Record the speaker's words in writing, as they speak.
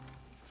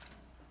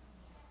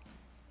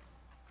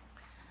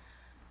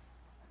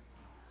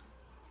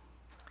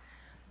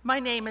My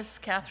name is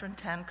Catherine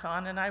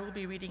Tancon, and I will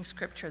be reading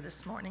scripture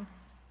this morning.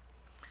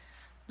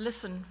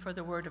 Listen for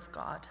the word of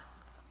God.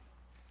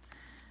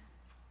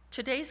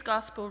 Today's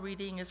gospel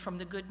reading is from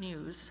the Good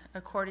News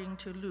according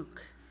to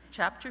Luke,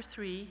 chapter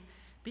 3,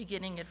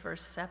 beginning at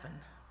verse 7.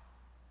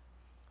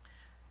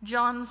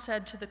 John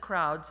said to the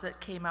crowds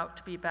that came out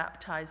to be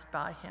baptized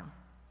by him,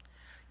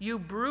 "You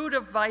brood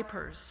of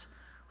vipers,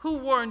 who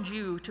warned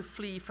you to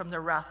flee from the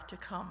wrath to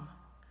come?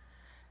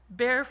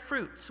 Bear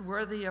fruits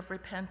worthy of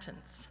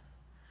repentance.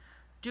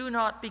 Do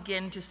not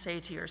begin to say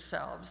to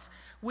yourselves,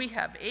 'We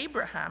have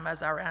Abraham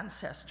as our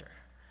ancestor.'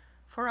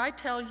 For I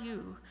tell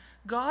you,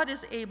 God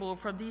is able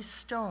from these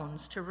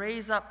stones to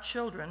raise up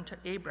children to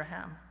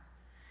Abraham.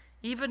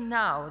 Even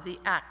now the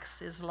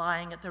axe is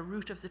lying at the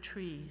root of the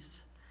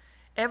trees.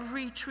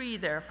 Every tree,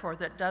 therefore,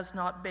 that does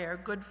not bear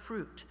good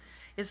fruit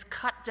is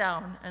cut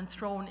down and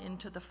thrown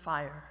into the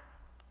fire."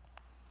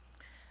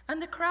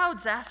 And the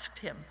crowds asked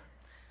him,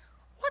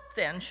 "What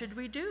then should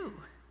we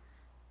do?"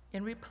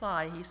 In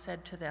reply, he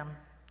said to them,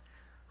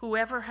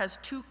 "Whoever has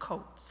 2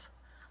 coats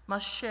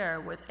must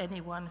share with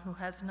anyone who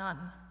has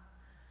none,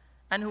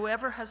 and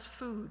whoever has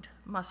food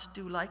must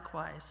do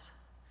likewise."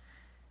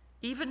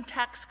 Even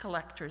tax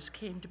collectors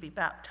came to be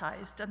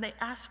baptized, and they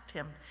asked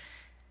him,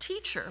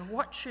 "Teacher,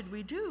 what should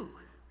we do?"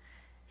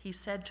 He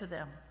said to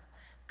them,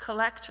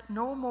 "Collect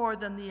no more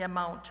than the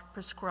amount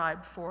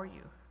prescribed for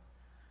you."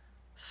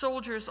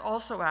 Soldiers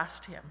also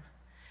asked him,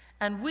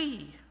 "And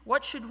we,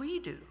 what should we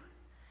do?"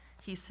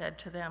 He said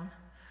to them,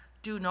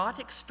 "Do not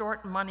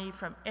extort money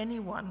from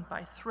anyone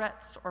by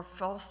threats or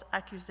false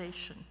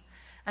accusation,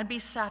 and be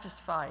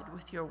satisfied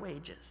with your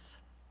wages."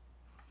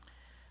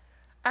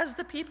 As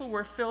the people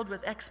were filled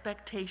with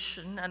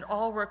expectation and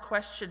all were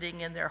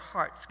questioning in their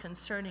hearts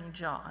concerning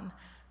John,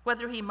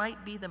 whether he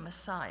might be the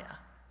Messiah,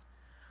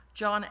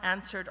 John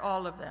answered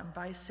all of them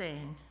by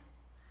saying,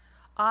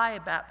 "I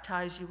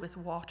baptize you with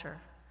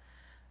water,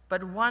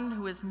 but one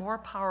who is more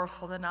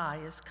powerful than I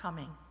is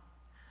coming.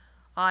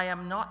 I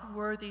am not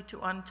worthy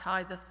to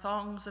untie the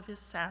thongs of his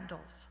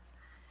sandals.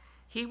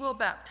 He will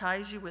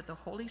baptize you with the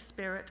Holy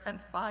Spirit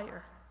and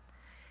fire.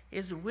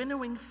 His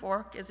winnowing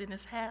fork is in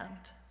his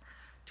hand,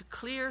 to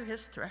clear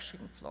his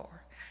threshing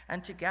floor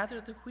and to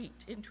gather the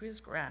wheat into his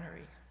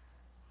granary.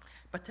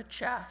 But the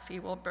chaff he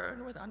will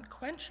burn with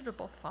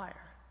unquenchable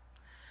fire."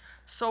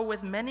 So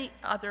with many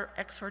other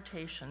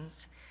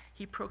exhortations,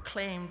 he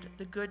proclaimed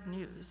the good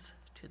news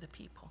to the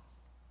people.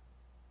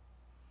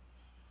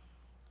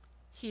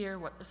 Hear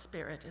what the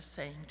Spirit is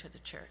saying to the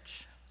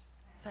church.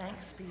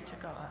 Thanks be to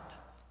God.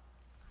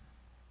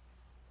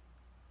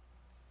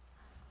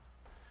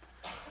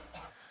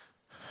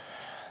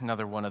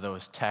 Another one of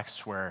those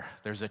texts where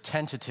there's a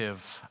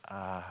tentative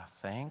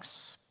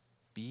thanks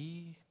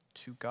be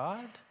to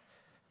God,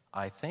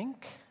 I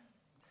think.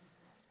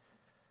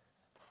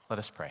 Let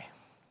us pray.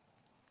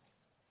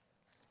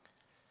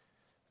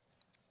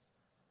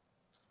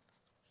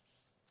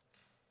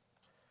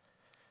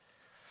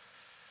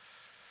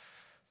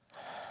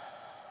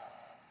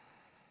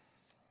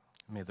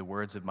 May the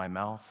words of my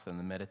mouth and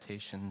the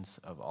meditations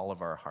of all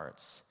of our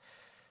hearts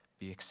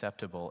be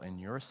acceptable in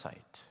your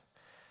sight,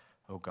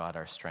 O God,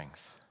 our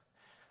strength,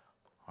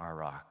 our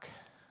rock,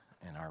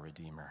 and our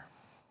Redeemer.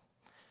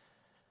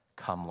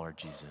 Come, Lord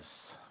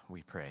Jesus,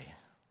 we pray.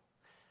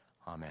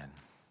 Amen.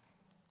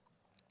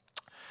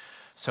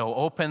 So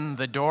open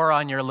the door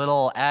on your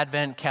little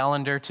Advent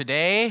calendar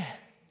today.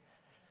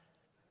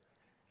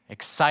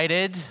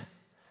 Excited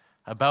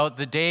about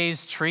the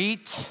day's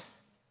treat.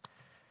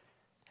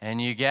 And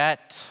you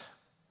get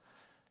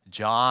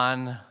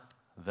John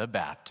the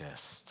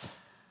Baptist.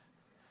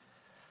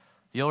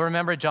 You'll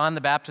remember John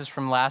the Baptist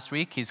from last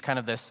week. He's kind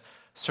of this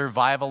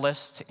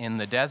survivalist in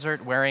the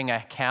desert wearing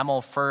a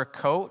camel fur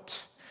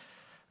coat,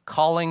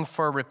 calling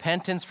for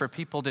repentance for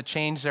people to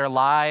change their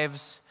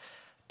lives,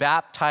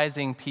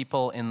 baptizing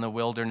people in the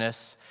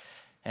wilderness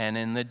and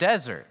in the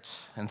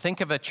desert. And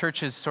think of a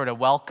church's sort of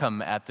welcome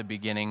at the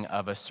beginning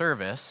of a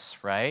service,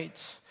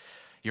 right?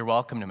 You're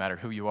welcome no matter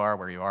who you are,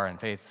 where you are in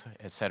faith,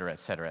 etc.,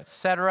 etc.,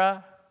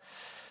 etc.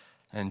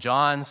 And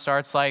John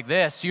starts like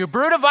this: "You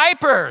brood of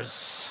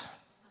vipers,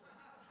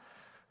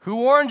 who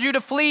warned you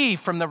to flee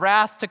from the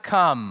wrath to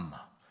come?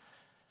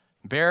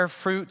 Bear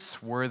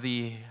fruits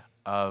worthy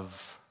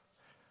of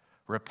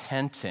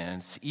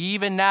repentance.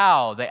 Even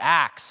now the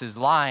axe is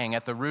lying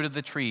at the root of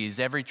the trees.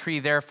 Every tree,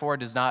 therefore,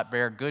 does not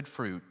bear good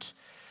fruit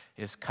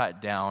is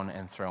cut down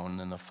and thrown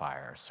in the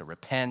fire." So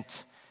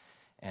repent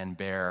and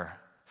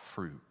bear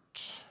fruit.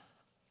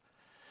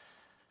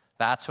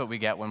 That's what we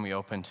get when we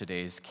open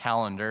today's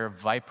calendar: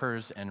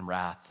 vipers and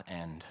wrath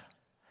and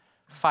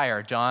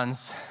fire.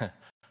 John's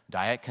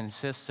diet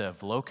consists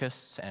of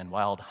locusts and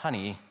wild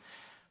honey,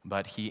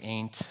 but he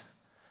ain't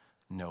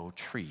no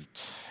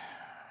treat.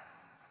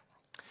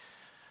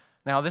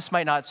 Now, this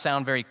might not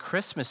sound very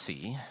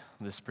Christmassy,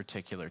 this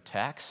particular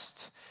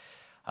text,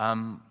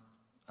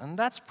 and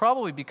that's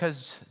probably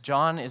because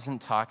John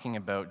isn't talking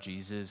about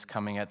Jesus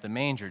coming at the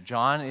manger.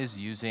 John is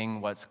using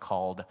what's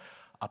called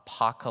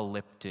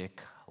apocalyptic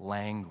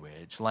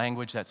language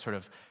that sort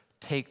of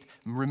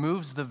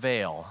removes the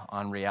veil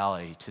on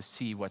reality to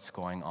see what's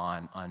going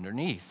on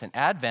underneath. And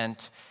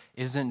Advent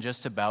isn't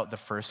just about the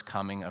first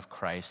coming of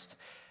Christ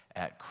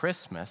at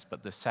Christmas,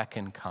 but the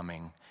second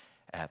coming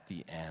at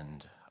the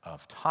end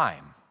of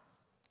time.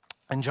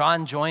 And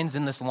John joins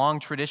in this long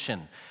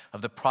tradition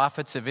of the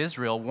prophets of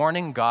Israel,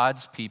 warning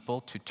God's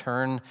people to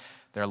turn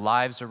their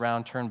lives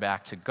around, turn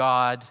back to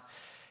God.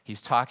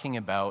 He's talking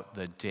about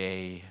the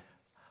day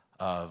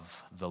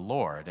of the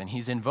Lord, and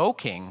he's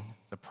invoking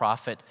the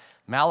prophet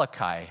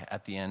Malachi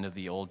at the end of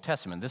the Old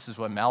Testament. This is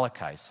what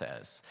Malachi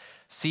says: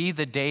 "See,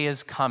 the day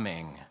is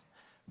coming,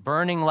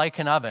 burning like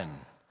an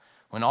oven,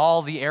 when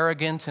all the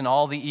arrogant and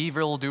all the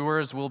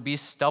evildoers will be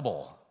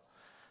stubble.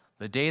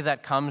 The day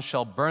that comes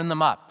shall burn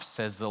them up,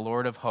 says the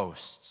Lord of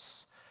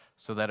hosts,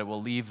 so that it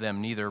will leave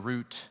them neither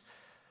root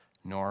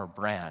nor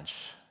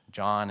branch."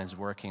 John is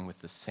working with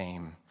the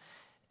same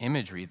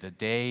imagery, the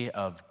day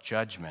of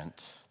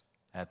judgment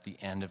at the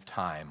end of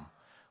time,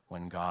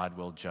 when God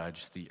will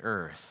judge the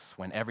earth,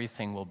 when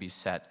everything will be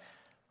set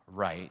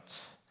right,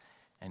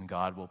 and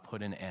God will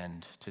put an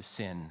end to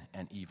sin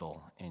and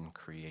evil in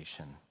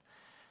creation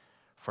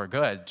for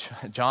good.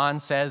 John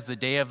says the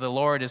day of the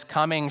Lord is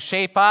coming.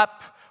 Shape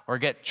up or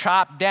get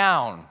chopped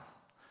down,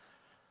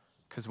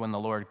 because when the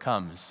Lord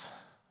comes,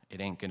 it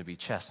ain't going to be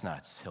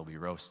chestnuts he'll be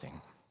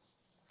roasting.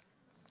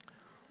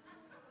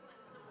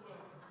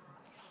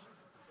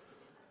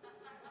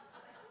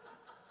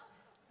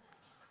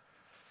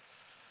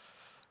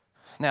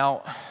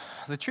 Now,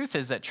 the truth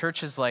is that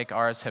churches like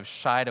ours have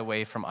shied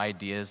away from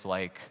ideas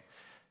like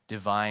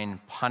divine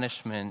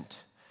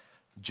punishment,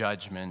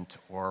 judgment,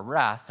 or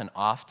wrath, and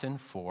often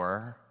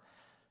for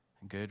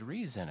good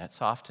reason.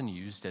 It's often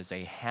used as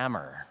a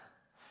hammer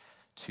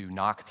to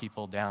knock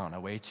people down,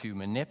 a way to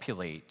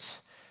manipulate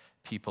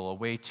people, a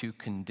way to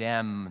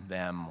condemn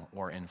them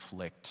or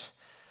inflict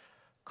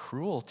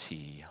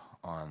cruelty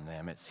on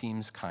them. It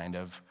seems kind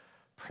of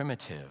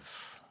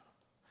primitive.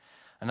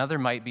 Another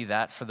might be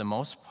that, for the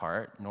most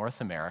part,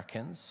 North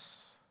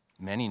Americans,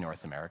 many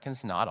North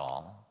Americans, not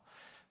all,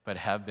 but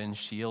have been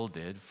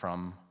shielded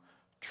from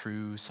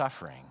true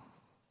suffering.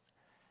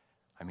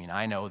 I mean,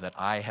 I know that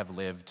I have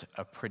lived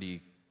a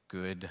pretty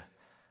good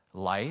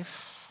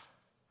life,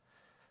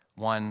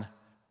 one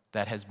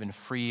that has been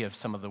free of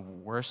some of the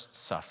worst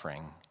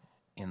suffering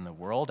in the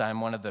world. I'm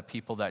one of the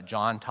people that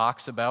John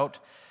talks about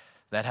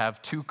that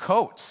have two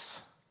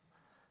coats,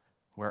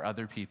 where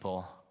other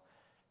people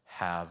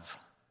have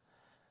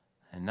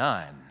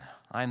none.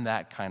 I'm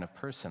that kind of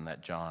person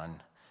that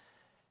John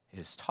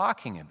is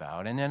talking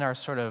about. And in our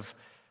sort of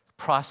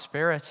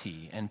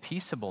prosperity and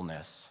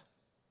peaceableness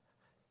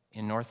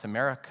in North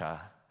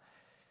America,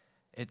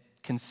 it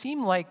can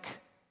seem like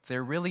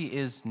there really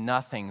is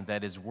nothing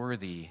that is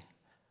worthy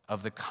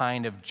of the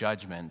kind of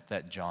judgment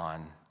that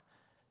John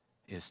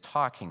is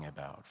talking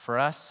about. For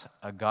us,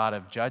 a God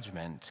of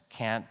judgment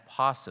can't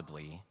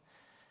possibly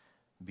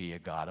be a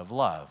God of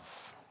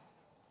love.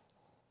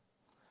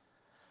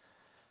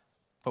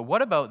 But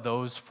what about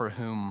those for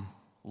whom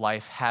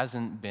life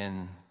hasn't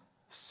been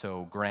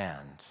so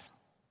grand?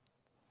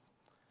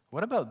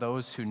 What about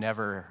those who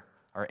never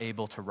are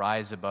able to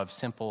rise above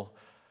simple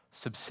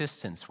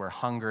subsistence, where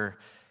hunger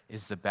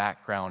is the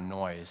background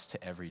noise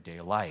to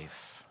everyday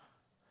life?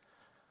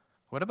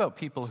 What about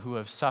people who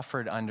have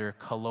suffered under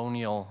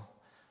colonial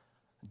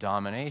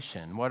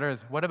domination?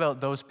 What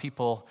about those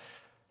people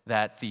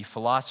that the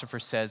philosopher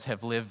says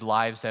have lived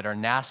lives that are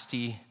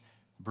nasty,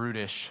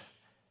 brutish,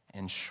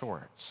 and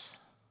short?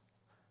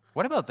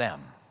 What about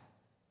them?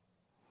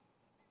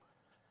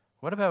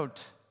 What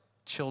about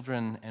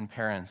children and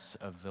parents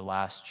of the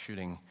last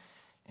shooting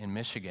in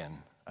Michigan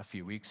a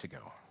few weeks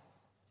ago?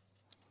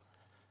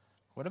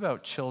 What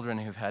about children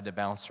who've had to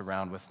bounce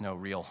around with no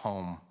real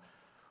home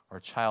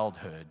or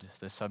childhood,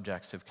 the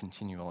subjects of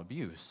continual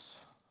abuse?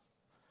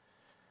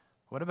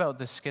 What about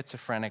the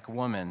schizophrenic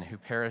woman who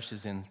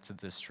perishes into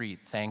the street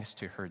thanks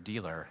to her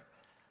dealer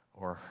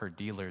or her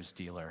dealer's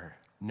dealer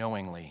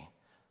knowingly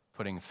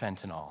putting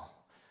fentanyl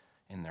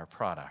in their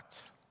product?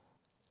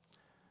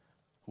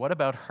 What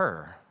about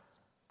her?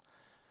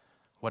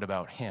 What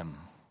about him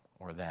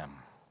or them?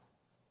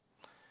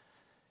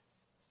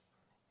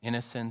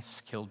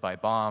 Innocents killed by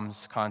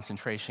bombs,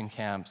 concentration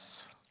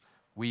camps,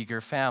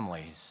 Uyghur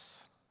families.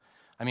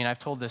 I mean, I've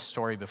told this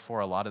story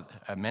before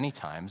many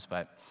times,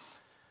 but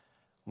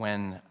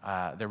when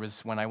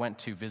I went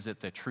to visit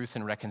the Truth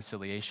and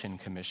Reconciliation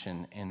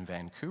Commission in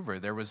Vancouver,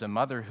 there was a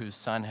mother whose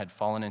son had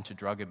fallen into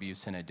drug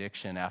abuse and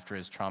addiction after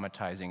his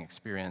traumatizing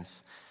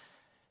experience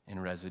in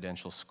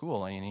residential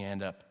school, and he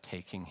ended up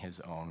taking his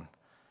own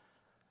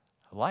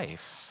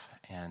life.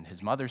 And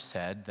his mother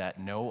said that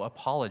no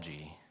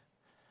apology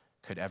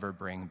could ever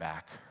bring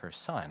back her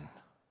son.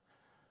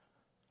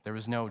 There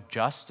was no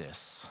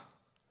justice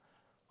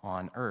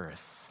on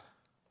earth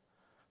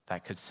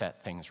that could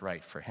set things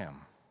right for him.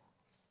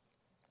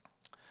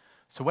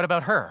 So what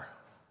about her?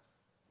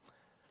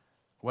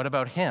 What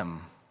about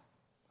him?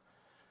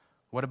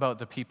 What about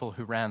the people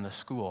who ran the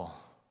school,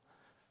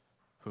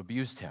 who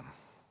abused him,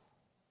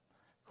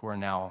 who are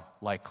now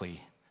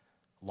likely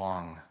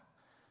long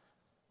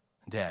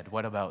dead.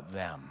 What about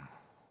them?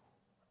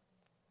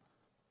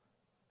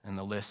 And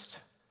the list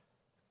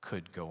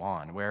could go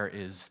on. Where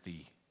is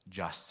the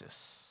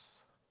justice?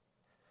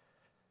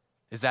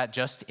 Is that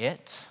just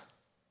it?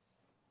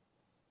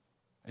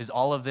 Is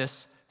all of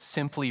this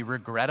simply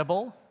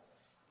regrettable,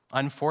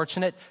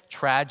 unfortunate,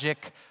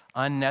 tragic,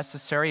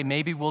 unnecessary?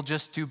 Maybe we'll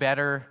just do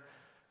better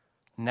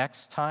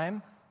next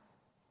time?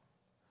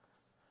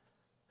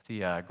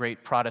 The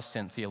great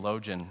Protestant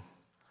theologian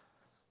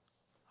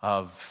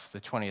of the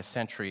 20th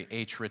century,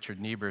 H. Richard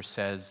Niebuhr,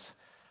 says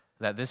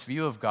that this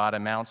view of God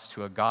amounts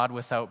to a God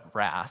without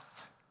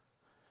wrath,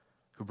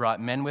 who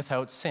brought men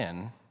without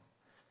sin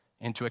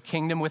into a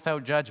kingdom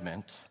without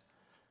judgment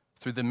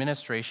through the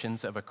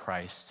ministrations of a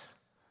Christ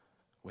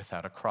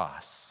without a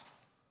cross.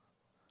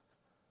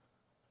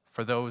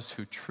 For those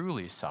who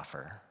truly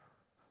suffer,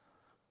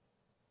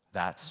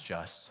 that's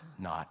just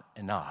not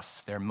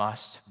enough. There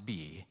must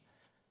be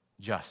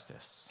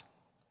justice.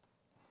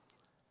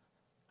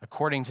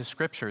 According to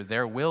Scripture,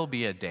 there will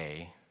be a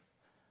day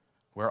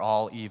where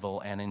all evil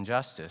and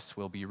injustice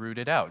will be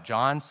rooted out.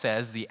 John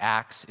says the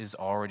axe is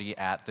already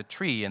at the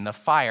tree and the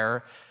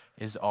fire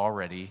is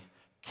already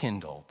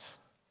kindled.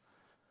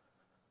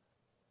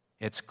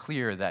 It's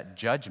clear that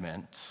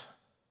judgment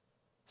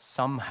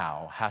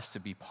somehow has to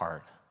be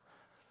part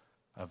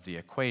of the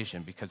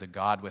equation, because a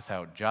God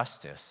without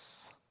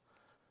justice,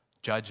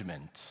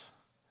 judgment,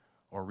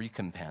 or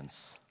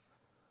recompense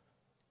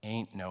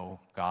ain't no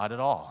God at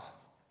all.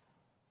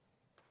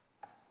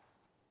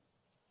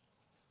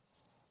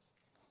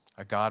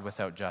 A God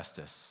without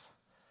justice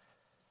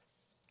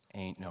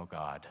ain't no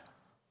God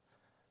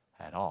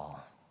at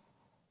all.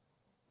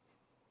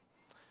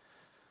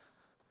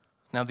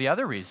 Now, the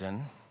other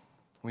reason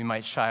we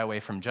might shy away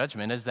from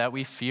judgment is that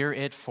we fear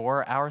it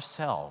for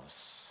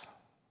ourselves.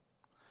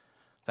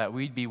 That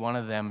we'd be one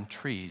of them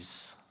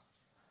trees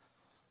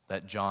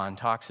that John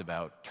talks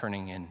about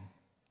turning into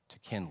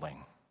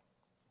kindling.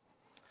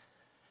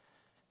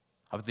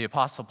 The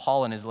Apostle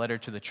Paul, in his letter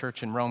to the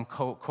church in Rome,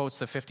 quotes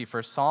the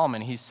 51st Psalm,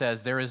 and he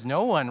says, "There is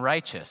no one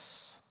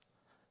righteous,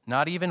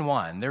 not even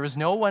one. There is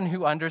no one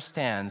who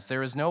understands.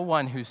 There is no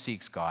one who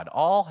seeks God.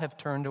 All have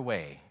turned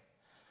away.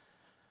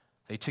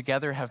 They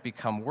together have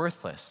become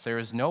worthless. There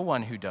is no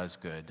one who does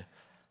good,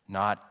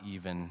 not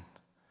even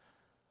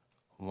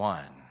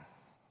one."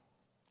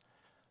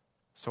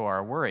 So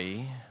our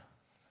worry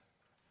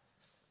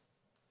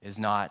is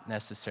not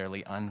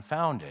necessarily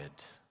unfounded.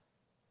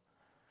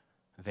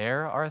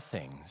 There are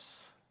things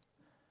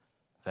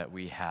that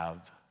we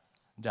have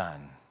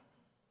done,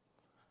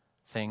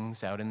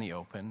 things out in the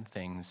open,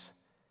 things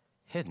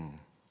hidden.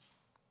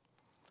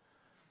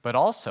 But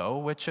also,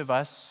 which of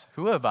us,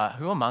 who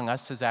among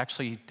us has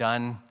actually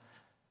done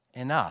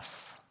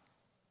enough?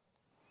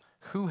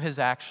 Who has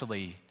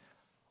actually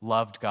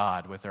loved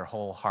God with their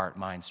whole heart,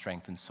 mind,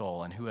 strength, and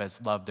soul, and who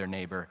has loved their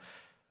neighbor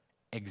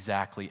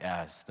exactly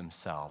as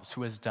themselves?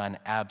 Who has done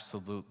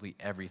absolutely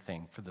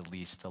everything for the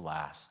least, the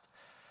last,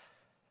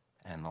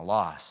 and the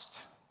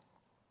lost?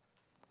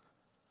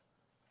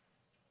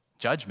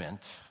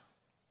 Judgment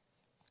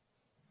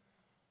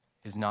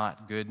is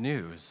not good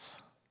news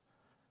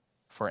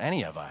for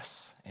any of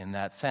us in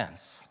that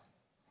sense.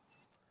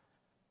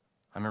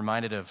 I'm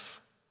reminded of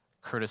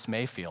Curtis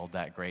Mayfield,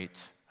 that great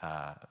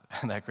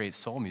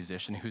soul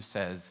musician, who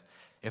says,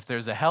 "If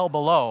there's a hell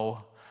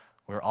below,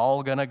 we're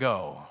all gonna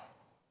go."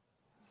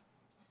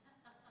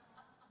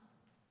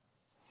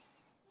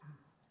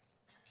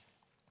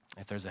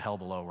 If there's a hell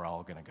below, we're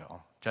all going to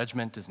go.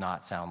 Judgment does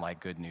not sound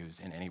like good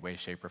news in any way,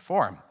 shape, or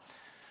form.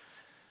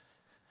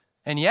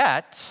 And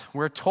yet,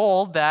 we're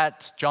told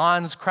that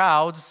John's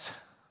crowds,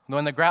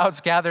 when the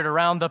crowds gathered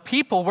around, the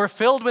people were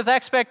filled with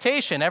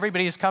expectation.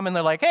 Everybody's coming,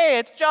 they're like, "Hey,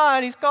 it's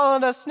John. He's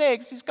calling us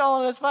snakes. He's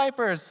calling us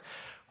vipers.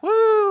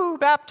 Woo,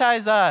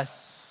 baptize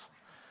us.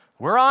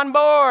 We're on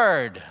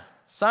board.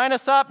 Sign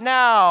us up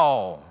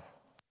now."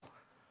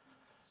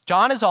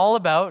 John is all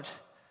about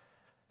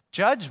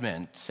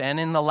judgment.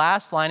 And in the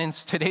last line in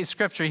today's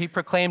scripture, he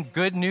proclaimed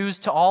good news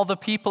to all the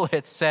people,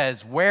 it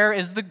says. Where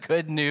is the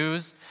good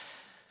news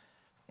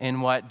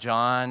in what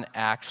John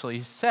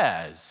actually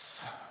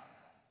says?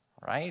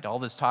 Right? All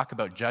this talk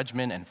about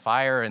judgment and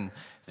fire and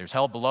there's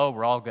hell below,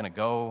 we're all going to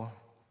go.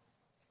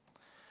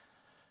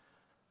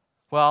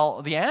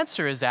 Well, the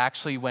answer is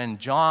actually when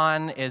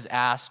John is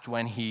asked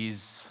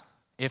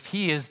if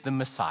he is the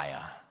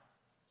Messiah,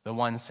 the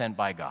one sent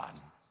by God.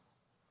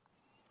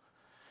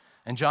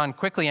 And John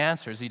quickly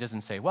answers. He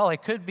doesn't say, "Well,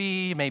 it could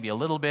be, maybe a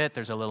little bit.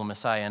 There's a little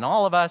Messiah in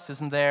all of us,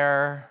 isn't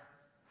there?"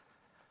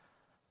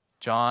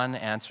 John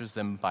answers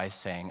them by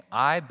saying,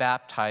 "I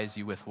baptize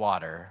you with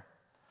water,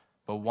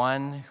 but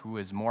one who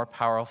is more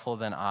powerful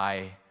than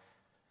I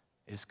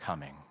is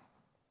coming.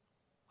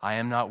 I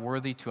am not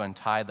worthy to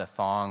untie the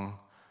thong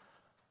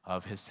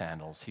of his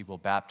sandals. He will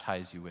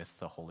baptize you with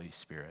the Holy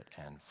Spirit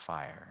and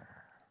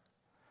fire."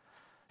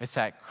 It's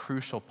that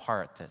crucial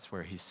part that's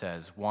where he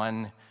says,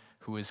 "One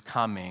who is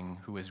coming,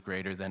 who is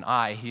greater than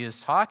I." He is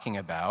talking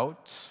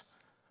about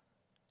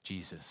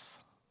Jesus.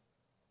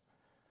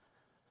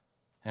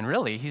 And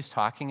really, he's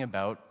talking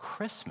about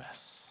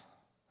Christmas.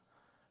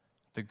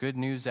 The good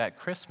news at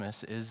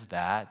Christmas is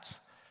that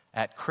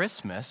at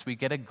Christmas, we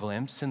get a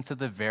glimpse into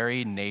the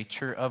very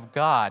nature of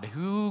God,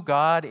 who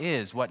God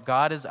is, what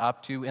God is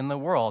up to in the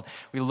world.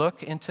 We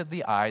look into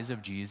the eyes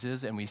of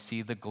Jesus and we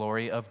see the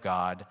glory of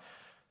God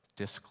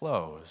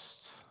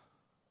disclosed.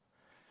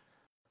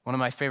 One of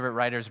my favorite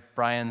writers,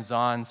 Brian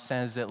Zahn,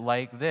 says it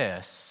like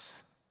this: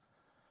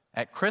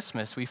 at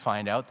Christmas, we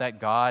find out that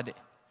God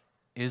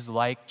is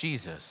like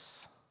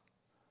Jesus.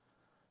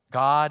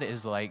 God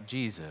is like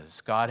Jesus.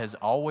 God has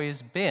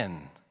always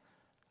been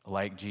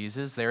like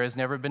Jesus. There has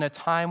never been a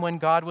time when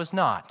God was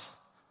not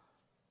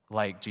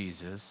like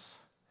Jesus.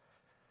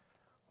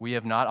 We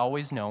have not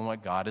always known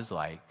what God is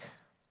like,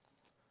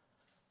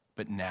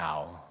 but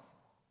now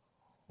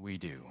we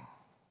do.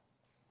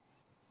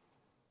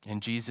 In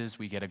Jesus,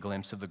 we get a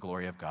glimpse of the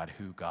glory of God,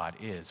 who God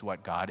is,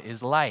 what God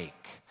is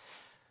like.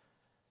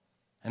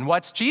 And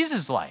what's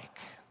Jesus like?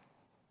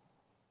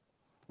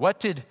 What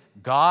did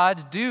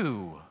God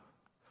do?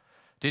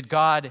 Did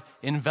God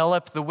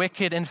envelop the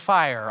wicked in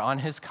fire on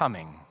his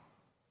coming?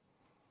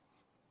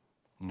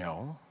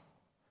 No.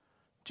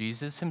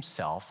 Jesus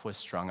himself was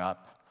strung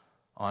up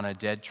on a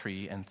dead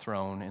tree and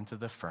thrown into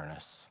the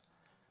furnace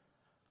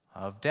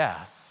of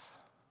death.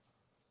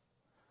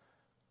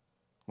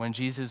 When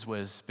Jesus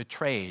was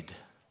betrayed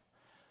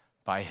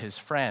by his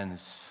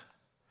friends,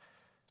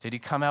 did he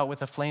come out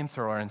with a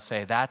flamethrower and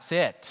say, "That's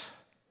it.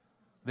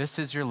 This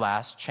is your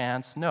last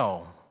chance"?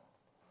 No.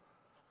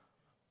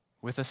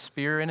 With a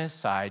spear in his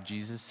side,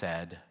 Jesus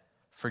said,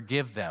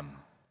 "Forgive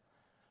them.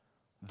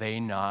 They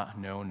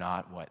know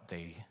not what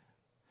they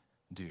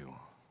do."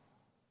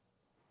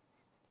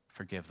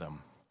 Forgive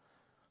them.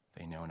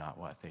 They know not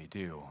what they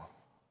do.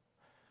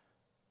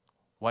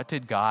 What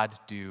did God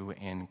do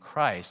in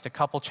Christ? A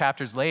couple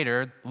chapters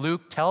later,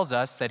 Luke tells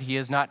us that he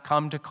has not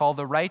come to call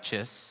the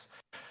righteous,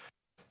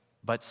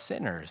 but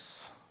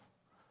sinners,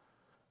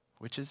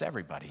 which is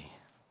everybody.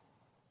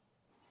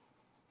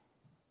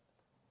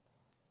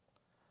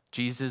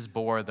 Jesus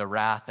bore the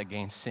wrath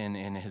against sin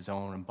in his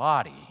own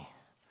body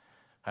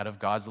out of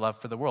God's love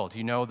for the world.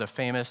 You know the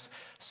famous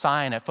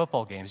sign at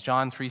football games,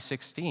 John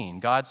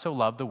 3:16. God so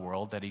loved the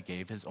world that he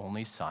gave his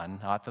only son,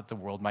 not that the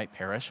world might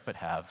perish, but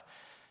have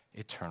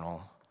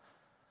eternal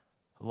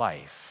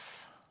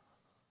life.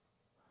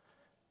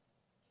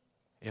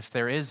 If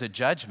there is a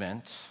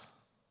judgment,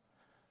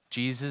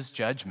 Jesus'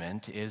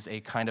 judgment is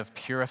a kind of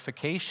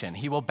purification.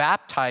 He will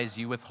baptize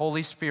you with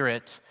Holy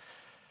Spirit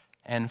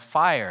and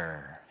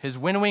fire. His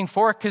winnowing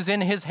fork is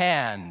in his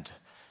hand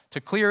to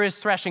clear his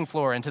threshing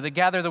floor and to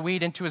gather the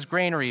wheat into his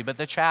granary, but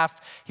the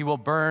chaff he will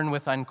burn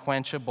with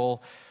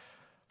unquenchable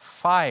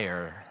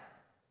fire.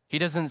 It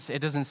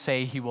doesn't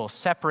say he will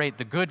separate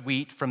the good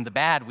wheat from the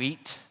bad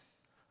wheat,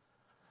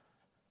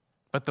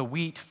 but the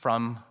wheat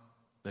from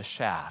the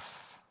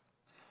chaff,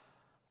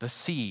 the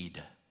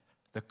seed,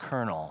 the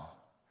kernel,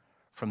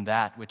 from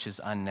that which is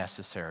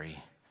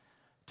unnecessary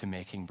to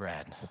making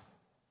bread.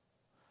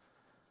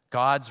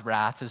 God's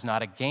wrath is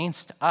not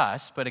against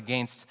us, but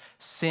against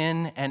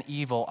sin and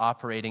evil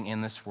operating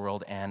in this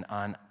world and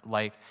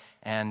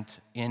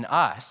in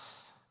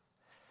us.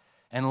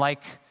 And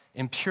like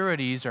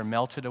impurities are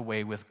melted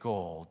away with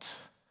gold,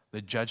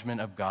 the judgment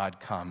of God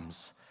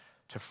comes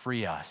to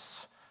free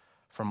us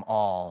from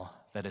all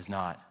that is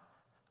not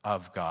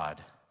of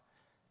God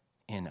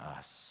in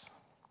us.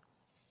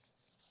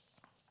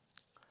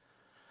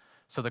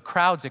 So the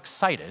crowd's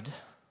excited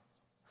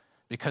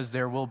because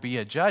there will be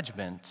a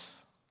judgment,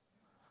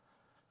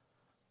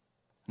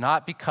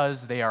 not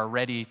because they are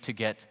ready to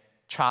get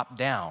chopped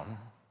down,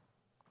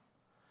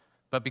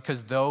 but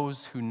because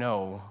those who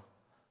know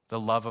the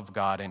love of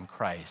God in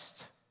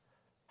Christ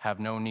have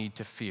no need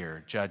to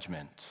fear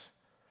judgment,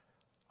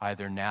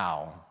 either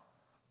now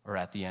or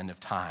at the end of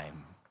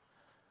time,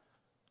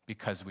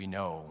 because we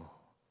know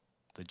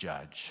the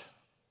judge.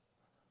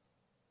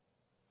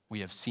 We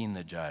have seen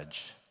the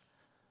judge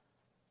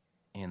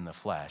in the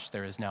flesh.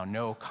 There is now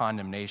no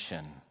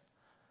condemnation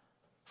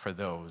for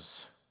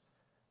those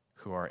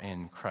who are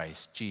in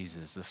Christ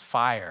Jesus. The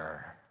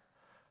fire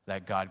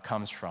that God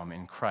comes from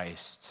in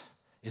Christ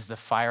is the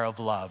fire of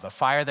love, a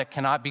fire that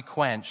cannot be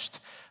quenched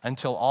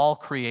until all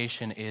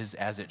creation is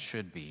as it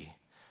should be,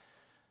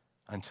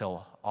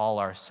 until all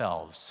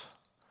ourselves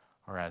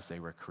are as they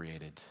were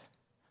created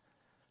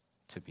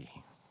to be.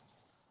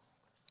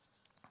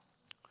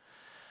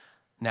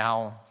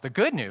 Now, the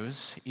good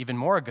news, even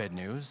more good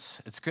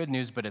news, it's good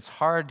news, but it's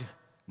hard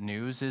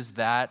news, is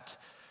that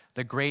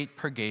the great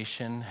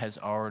purgation has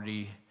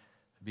already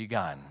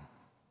begun.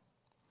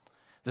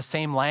 The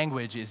same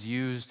language is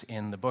used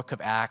in the book of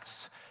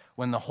Acts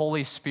when the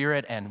Holy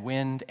Spirit and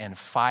wind and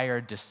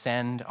fire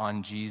descend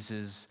on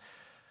Jesus'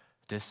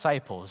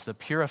 disciples. The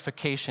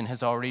purification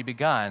has already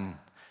begun.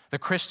 The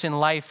Christian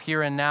life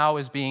here and now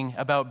is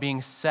about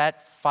being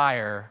set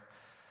fire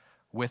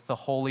with the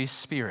Holy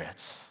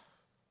Spirit.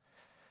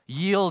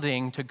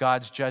 yielding to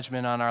God's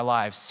judgment on our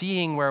lives,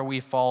 seeing where we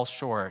fall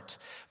short,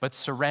 but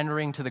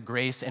surrendering to the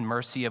grace and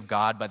mercy of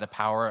God by the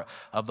power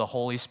of the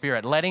Holy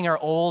Spirit, letting our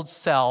old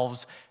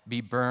selves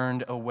be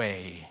burned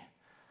away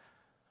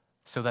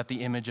so that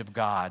the image of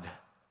God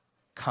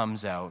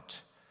comes out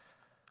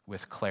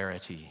with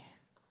clarity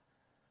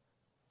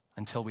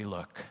until we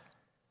look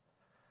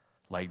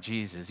like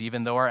Jesus.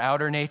 Even though our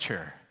outer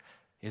nature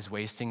is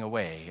wasting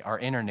away, our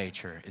inner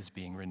nature is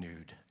being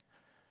renewed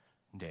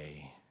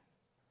day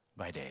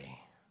by day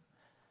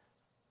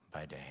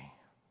by day.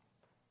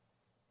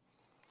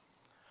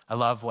 I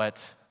love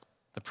what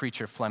the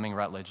preacher Fleming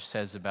Rutledge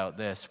says about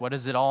this. What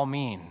does it all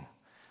mean,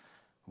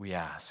 we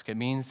ask? It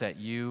means that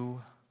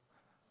you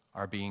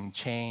are being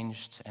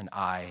changed and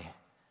I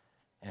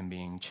am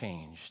being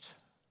changed.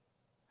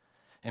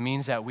 It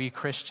means that we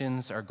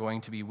Christians are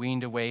going to be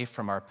weaned away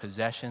from our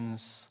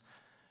possessions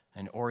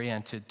and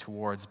oriented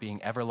towards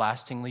being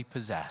everlastingly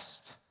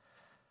possessed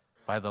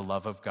by the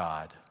love of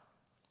God.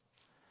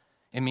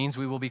 It means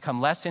we will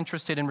become less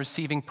interested in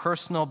receiving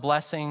personal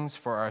blessings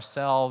for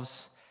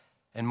ourselves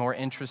and more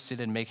interested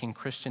in making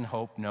Christian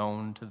hope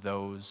known to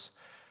those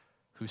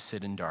who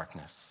sit in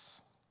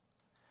darkness.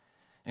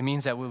 It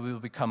means that we will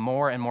become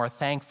more and more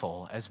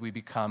thankful as we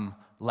become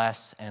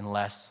less and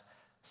less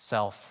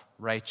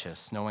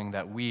self-righteous, knowing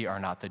that we are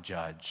not the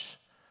judge,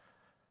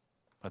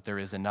 but there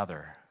is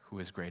another who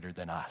is greater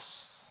than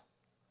us.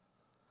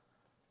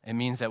 It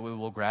means that we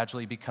will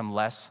gradually become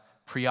less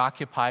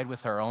preoccupied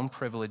with our own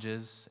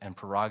privileges and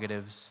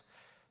prerogatives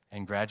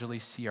and gradually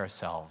see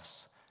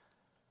ourselves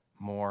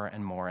more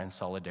and more in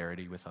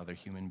solidarity with other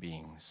human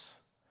beings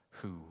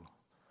who,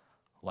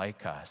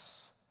 like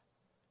us,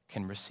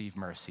 can receive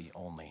mercy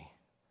only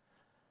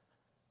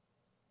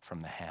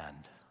from the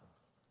hand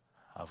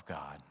of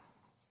God.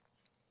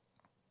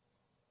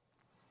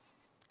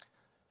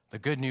 The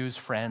good news,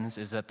 friends,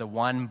 is that the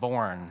one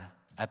born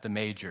at the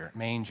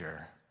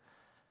manger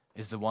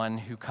is the one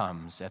who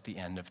comes at the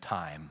end of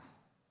time.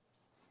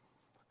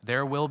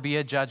 There will be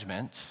a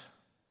judgment.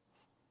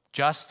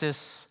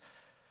 Justice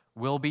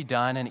will be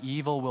done and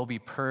evil will be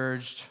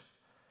purged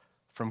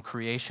from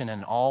creation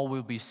and all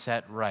will be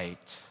set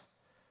right.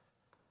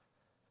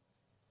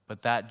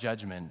 But that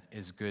judgment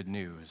is good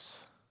news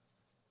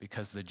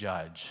because the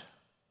judge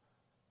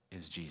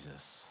is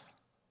Jesus.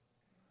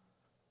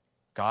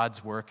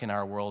 God's work in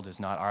our world is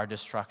not our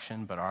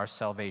destruction, but our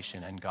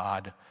salvation, and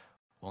God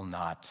will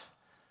not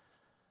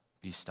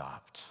be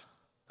stopped.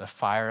 The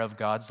fire of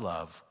God's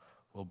love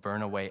will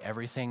burn away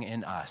everything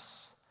in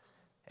us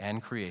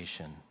and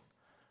creation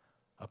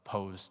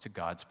opposed to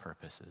God's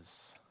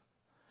purposes.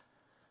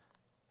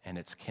 And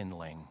it's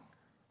kindling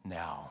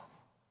now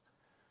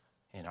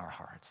in our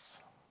hearts.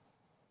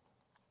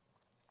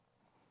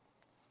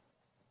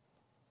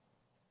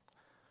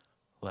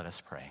 Let us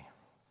pray.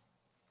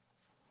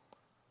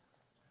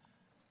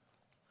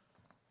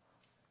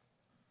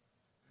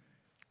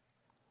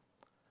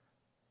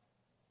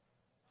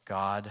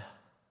 God,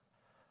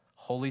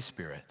 Holy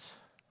Spirit,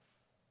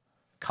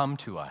 come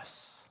to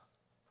us.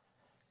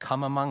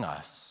 Come among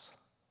us.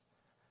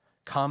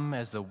 Come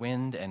as the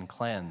wind and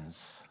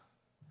cleanse.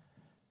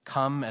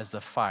 Come as the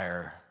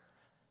fire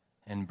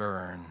and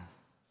burn.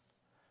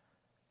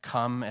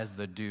 Come as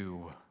the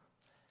dew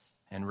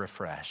and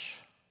refresh.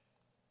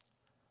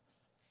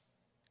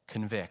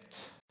 Convict,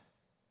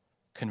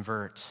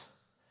 convert,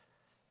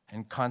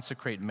 and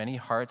consecrate many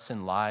hearts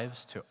and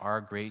lives to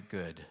our great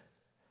good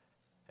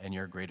and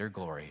your greater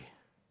glory.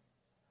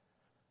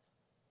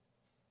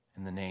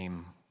 In the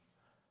name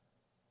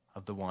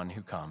of the one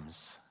who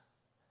comes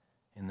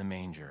in the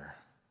manger,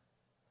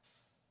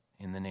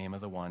 in the name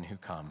of the one who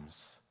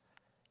comes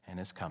and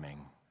is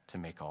coming to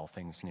make all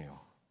things new.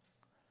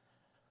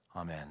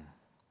 Amen.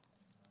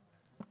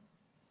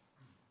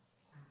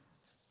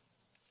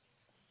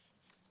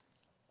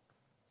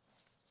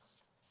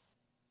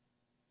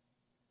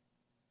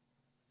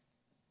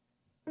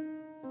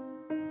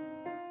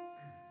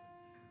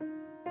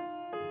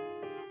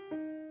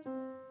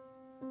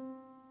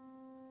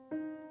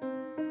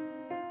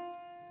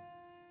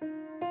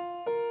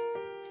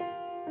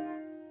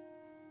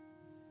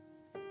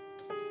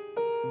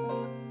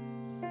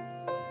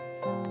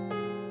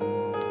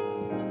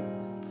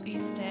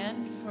 Please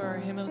stand for our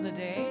hymn of the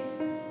day,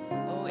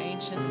 O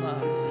Ancient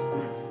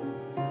Love.